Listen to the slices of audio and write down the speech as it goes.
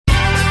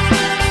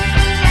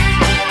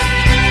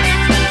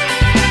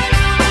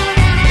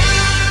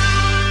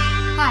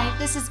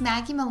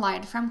Maggie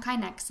Millard from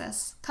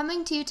KaiNexus,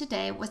 coming to you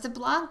today with a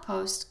blog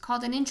post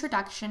called An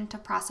Introduction to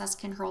Process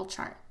Control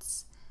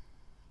Charts.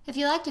 If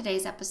you like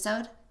today's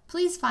episode,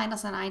 please find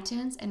us on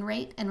iTunes and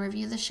rate and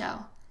review the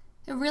show.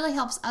 It really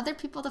helps other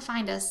people to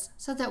find us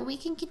so that we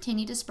can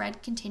continue to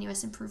spread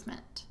continuous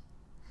improvement.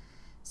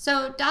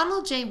 So,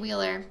 Donald J.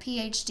 Wheeler,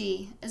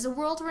 PhD, is a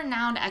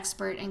world-renowned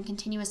expert in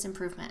continuous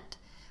improvement,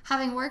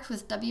 having worked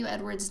with W.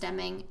 Edwards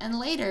Deming and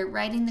later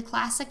writing the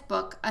classic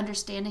book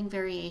Understanding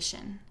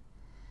Variation.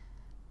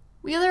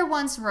 Wheeler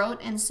once wrote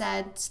and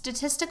said,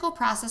 "Statistical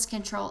process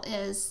control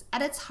is,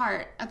 at its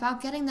heart, about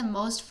getting the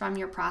most from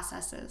your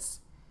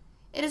processes.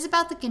 It is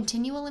about the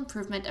continual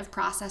improvement of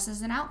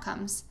processes and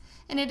outcomes,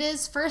 and it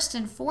is, first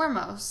and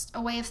foremost,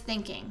 a way of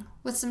thinking,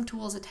 with some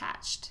tools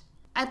attached."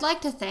 I'd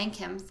like to thank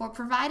him for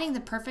providing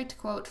the perfect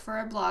quote for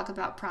a blog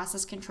about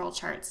process control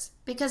charts,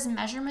 because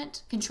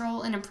measurement,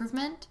 control, and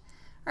improvement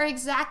are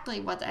exactly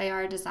what they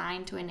are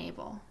designed to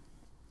enable.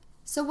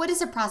 So what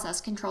is a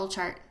process control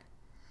chart?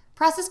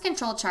 Process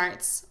control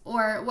charts,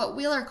 or what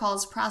Wheeler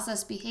calls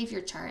process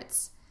behavior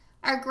charts,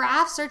 are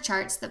graphs or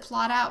charts that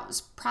plot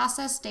out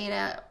process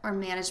data or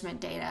management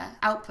data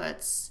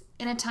outputs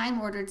in a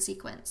time-ordered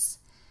sequence.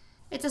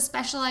 It's a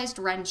specialized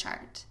run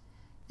chart.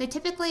 They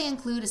typically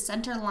include a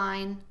center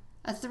line,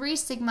 a 3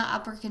 sigma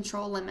upper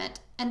control limit,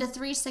 and a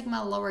 3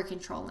 sigma lower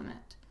control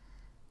limit.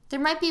 There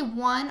might be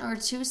 1 or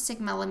 2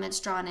 sigma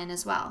limits drawn in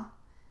as well.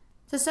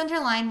 The center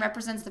line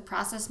represents the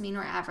process mean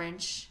or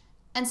average,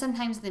 and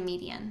sometimes the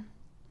median.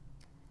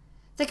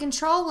 The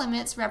control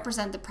limits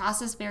represent the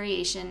process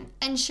variation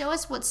and show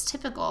us what's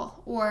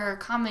typical or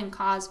common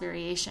cause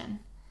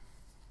variation.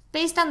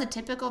 Based on the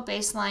typical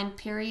baseline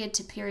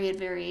period-to-period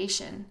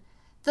variation,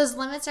 those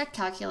limits are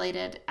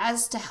calculated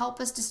as to help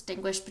us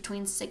distinguish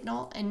between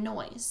signal and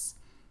noise.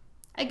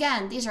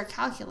 Again, these are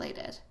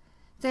calculated.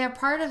 They are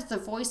part of the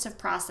voice of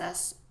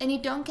process, and you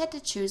don't get to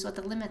choose what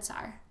the limits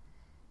are.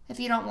 If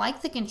you don't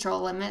like the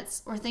control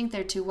limits or think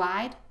they're too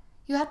wide,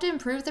 you have to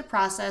improve the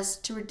process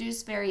to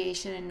reduce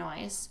variation and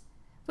noise,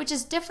 which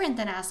is different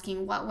than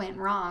asking what went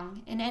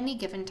wrong in any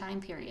given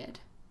time period.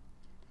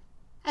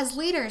 As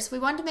leaders, we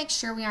want to make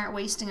sure we aren't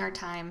wasting our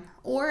time,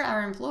 or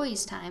our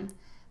employees' time,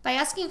 by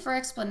asking for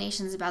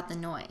explanations about the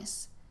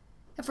noise.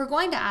 If we're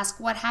going to ask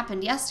what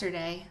happened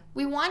yesterday,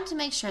 we want to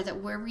make sure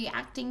that we're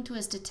reacting to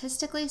a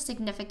statistically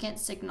significant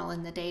signal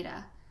in the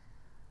data.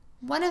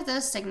 One of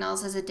those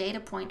signals is a data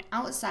point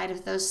outside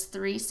of those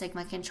 3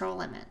 sigma control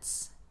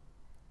limits.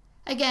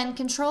 Again,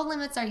 control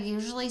limits are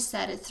usually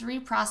set at 3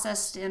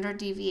 process standard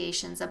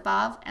deviations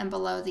above and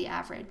below the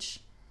average.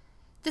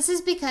 This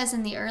is because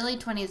in the early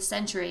 20th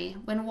century,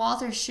 when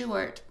Walter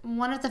Shewhart,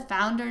 one of the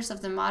founders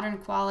of the modern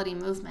quality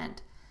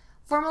movement,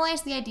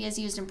 formalized the ideas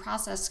used in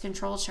process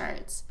control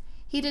charts,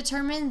 he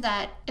determined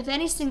that if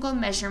any single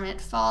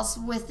measurement falls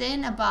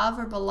within, above,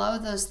 or below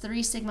those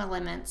 3 sigma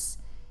limits,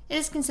 it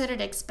is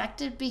considered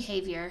expected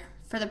behavior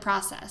for the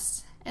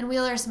process, and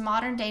Wheeler's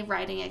modern-day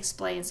writing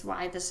explains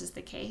why this is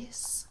the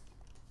case.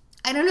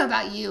 I don't know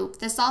about you,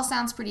 this all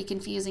sounds pretty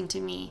confusing to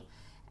me.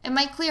 It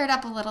might clear it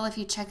up a little if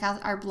you check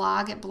out our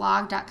blog at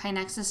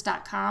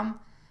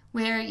blog.kainexus.com,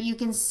 where you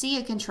can see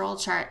a control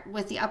chart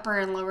with the upper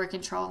and lower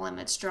control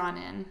limits drawn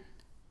in.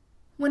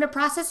 When a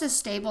process is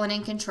stable and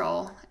in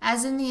control,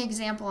 as in the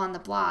example on the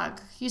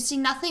blog, you see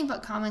nothing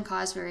but common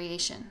cause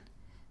variation.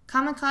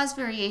 Common cause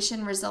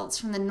variation results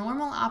from the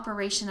normal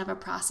operation of a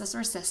process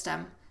or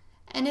system,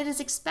 and it is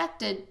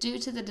expected due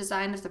to the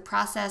design of the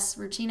process,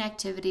 routine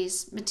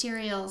activities,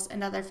 materials,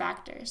 and other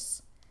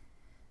factors.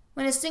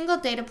 When a single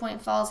data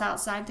point falls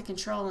outside the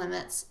control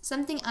limits,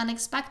 something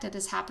unexpected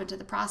has happened to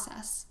the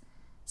process.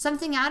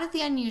 Something out of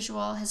the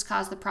unusual has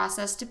caused the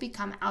process to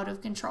become out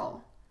of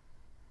control.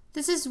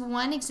 This is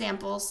one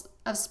example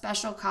of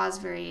special cause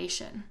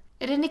variation.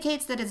 It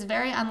indicates that it's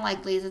very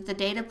unlikely that the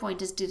data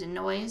point is due to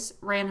noise,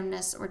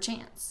 randomness, or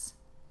chance.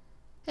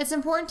 It's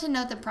important to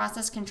note that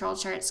process control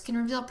charts can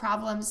reveal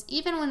problems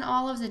even when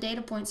all of the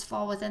data points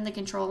fall within the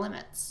control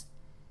limits.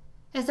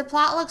 If the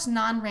plot looks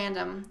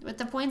non-random, with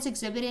the points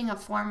exhibiting a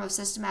form of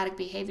systematic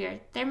behavior,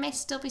 there may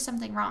still be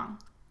something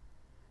wrong.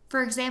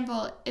 For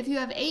example, if you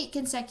have 8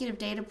 consecutive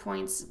data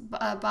points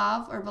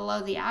above or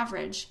below the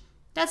average,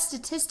 that's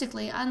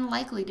statistically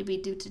unlikely to be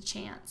due to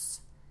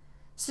chance.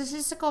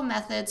 Statistical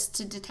methods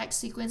to detect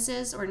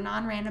sequences or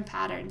non-random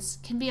patterns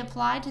can be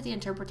applied to the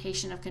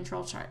interpretation of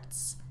control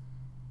charts.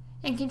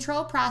 And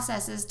control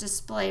processes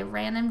display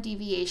random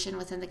deviation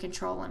within the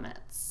control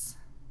limits.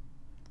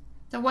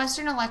 The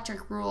Western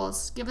Electric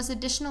rules give us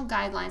additional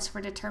guidelines for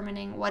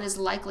determining what is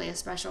likely a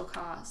special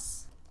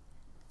cause.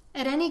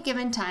 At any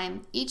given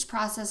time, each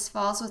process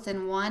falls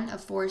within one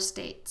of 4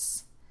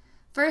 states.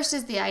 First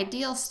is the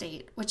ideal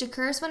state, which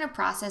occurs when a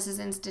process is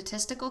in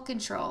statistical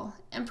control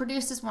and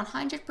produces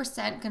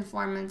 100%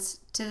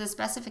 conformance to the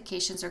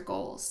specifications or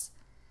goals.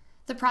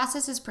 The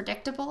process is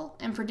predictable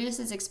and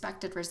produces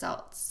expected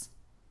results.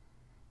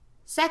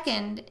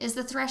 Second is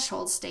the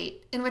threshold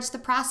state, in which the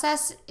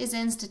process is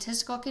in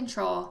statistical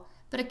control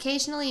but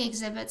occasionally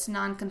exhibits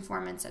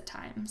nonconformance at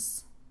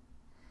times.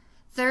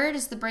 Third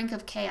is the brink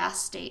of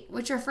chaos state,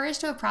 which refers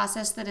to a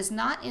process that is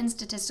not in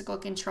statistical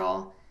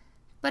control,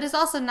 but is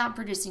also not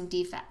producing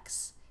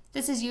defects.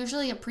 This is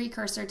usually a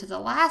precursor to the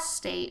last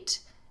state,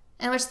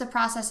 in which the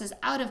process is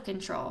out of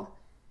control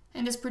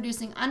and is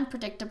producing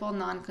unpredictable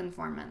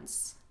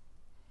nonconformance.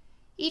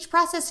 Each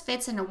process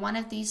fits into one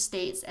of these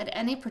states at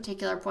any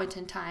particular point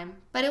in time,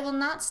 but it will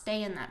not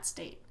stay in that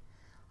state.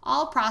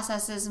 All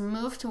processes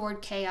move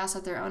toward chaos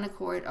of their own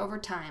accord over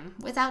time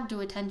without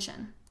due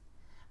attention.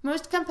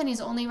 Most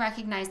companies only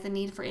recognize the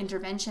need for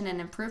intervention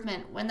and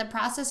improvement when the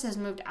process has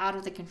moved out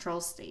of the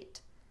control state.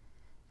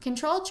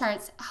 Control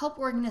charts help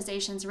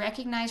organizations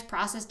recognize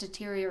process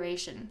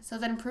deterioration so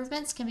that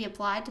improvements can be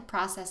applied to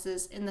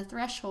processes in the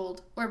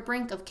threshold or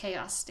brink of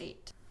chaos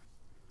state.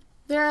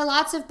 There are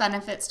lots of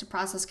benefits to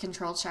process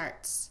control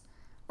charts.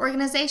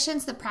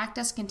 Organizations that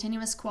practice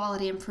continuous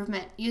quality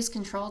improvement use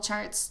control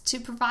charts to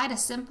provide a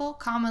simple,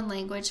 common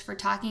language for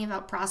talking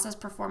about process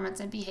performance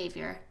and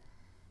behavior,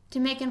 to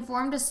make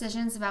informed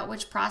decisions about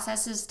which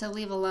processes to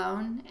leave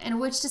alone and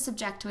which to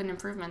subject to an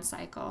improvement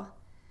cycle,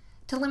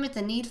 to limit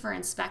the need for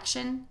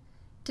inspection,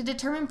 to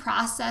determine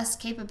process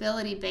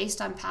capability based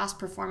on past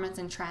performance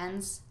and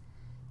trends,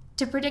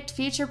 to predict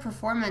future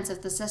performance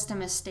if the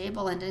system is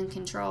stable and in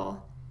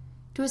control,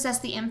 to assess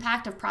the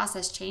impact of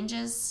process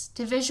changes,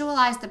 to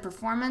visualize the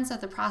performance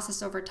of the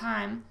process over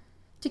time,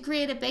 to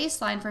create a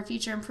baseline for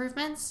future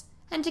improvements,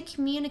 and to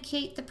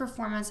communicate the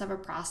performance of a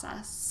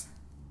process.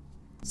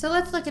 So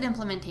let's look at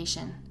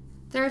implementation.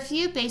 There are a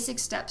few basic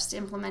steps to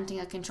implementing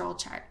a control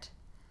chart.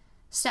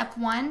 Step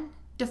 1,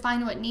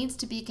 define what needs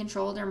to be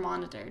controlled or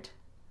monitored.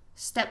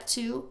 Step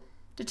 2,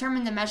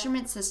 determine the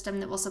measurement system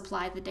that will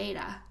supply the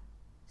data.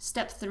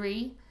 Step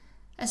 3,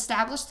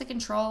 establish the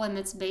control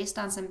limits based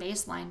on some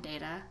baseline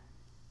data.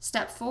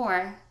 Step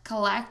 4,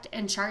 collect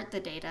and chart the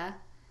data.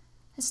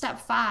 Step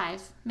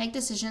 5, make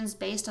decisions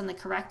based on the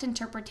correct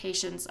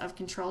interpretations of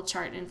control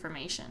chart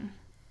information.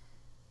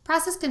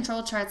 Process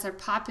control charts are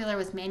popular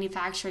with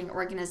manufacturing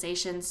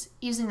organizations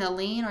using the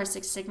Lean or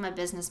Six Sigma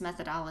business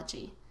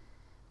methodology,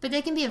 but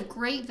they can be of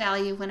great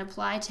value when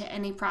applied to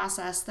any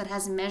process that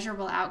has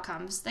measurable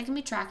outcomes that can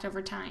be tracked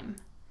over time.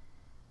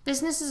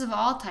 Businesses of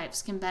all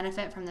types can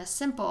benefit from this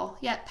simple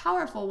yet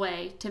powerful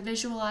way to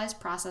visualize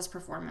process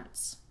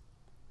performance.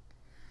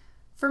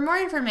 For more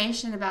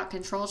information about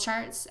control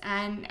charts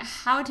and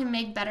how to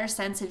make better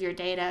sense of your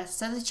data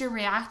so that you're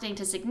reacting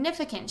to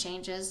significant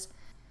changes,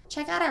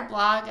 check out our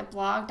blog at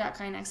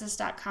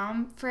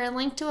blog.kinexus.com for a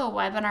link to a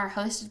webinar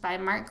hosted by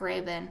Mark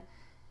Graban,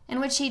 in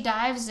which he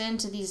dives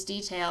into these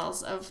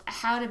details of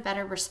how to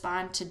better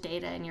respond to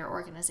data in your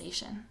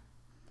organization.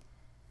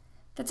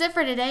 That's it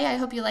for today. I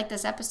hope you liked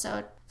this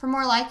episode. For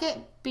more like it,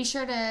 be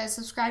sure to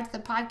subscribe to the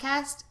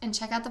podcast and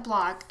check out the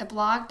blog at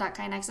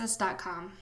blog.kinexus.com.